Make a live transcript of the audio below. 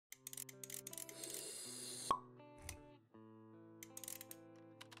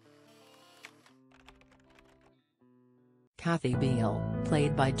Kathy Beale,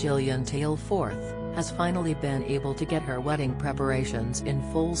 played by Gillian Taylforth, has finally been able to get her wedding preparations in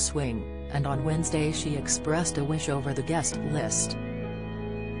full swing, and on Wednesday she expressed a wish over the guest list.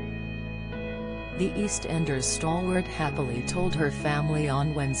 The EastEnders stalwart happily told her family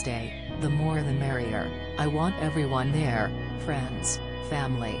on Wednesday, "The more the merrier, I want everyone there, friends,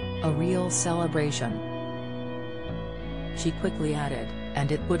 family, a real celebration." She quickly added,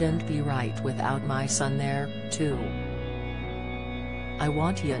 "And it wouldn't be right without my son there, too. I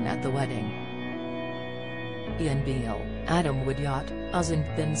want Ian at the wedding." Ian Beale, Adam Woodyard,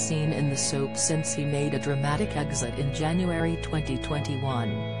 hasn't been seen in the soap since he made a dramatic exit in January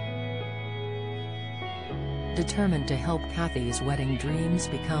 2021. Determined to help Kathy's wedding dreams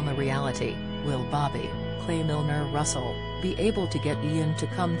become a reality, will Bobby, Clay Milner Russell, be able to get Ian to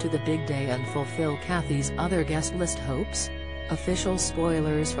come to the big day and fulfill Kathy's other guest list hopes? Official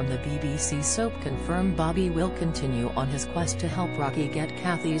spoilers from the BBC soap confirm Bobby will continue on his quest to help Rocky get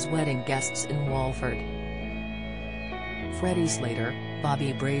Kathy's wedding guests in Walford. Freddie Slater,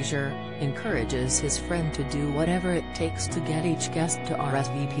 Bobby Brazier, encourages his friend to do whatever it takes to get each guest to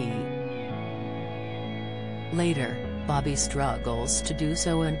RSVP. Later, Bobby struggles to do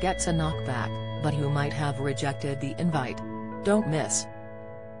so and gets a knockback, but who might have rejected the invite? Don't miss.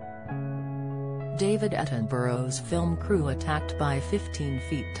 David Attenborough's film crew attacked by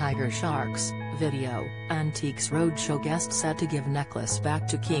 15-feet tiger sharks, video, Antiques Roadshow guest set to give necklace back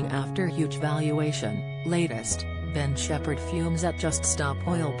to king after huge valuation, latest, Ben Shepherd fumes at Just Stop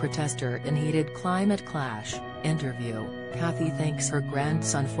Oil protester in heated climate clash, interview, Kathy thanks her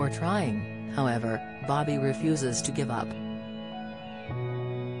grandson for trying, however, Bobby refuses to give up.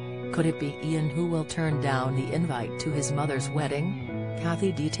 Could it be Ian who will turn down the invite to his mother's wedding?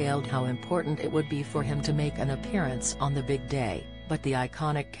 Kathy detailed how important it would be for him to make an appearance on the big day, but the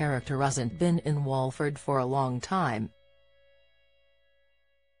iconic character hasn't been in Walford for a long time.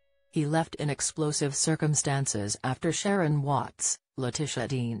 He left in explosive circumstances after Sharon Watts, Letitia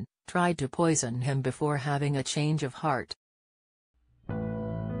Dean, tried to poison him before having a change of heart.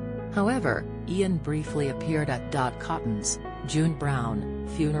 However, Ian briefly appeared at Cotton's, June Brown,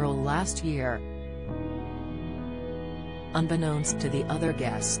 funeral last year. Unbeknownst to the other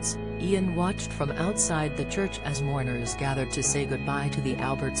guests, Ian watched from outside the church as mourners gathered to say goodbye to the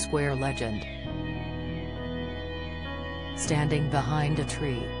Albert Square legend. Standing behind a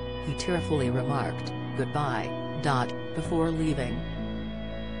tree, he tearfully remarked, "Goodbye," before leaving.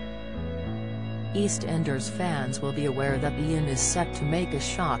 EastEnders fans will be aware that Ian is set to make a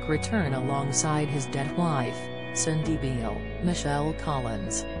shock return alongside his dead wife, Cindy Beale, Michelle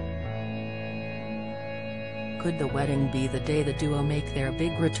Collins. Could the wedding be the day the duo make their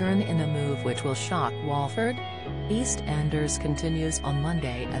big return in a move which will shock Walford? EastEnders continues on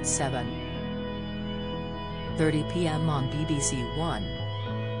Monday at 7:30 p.m. on BBC One.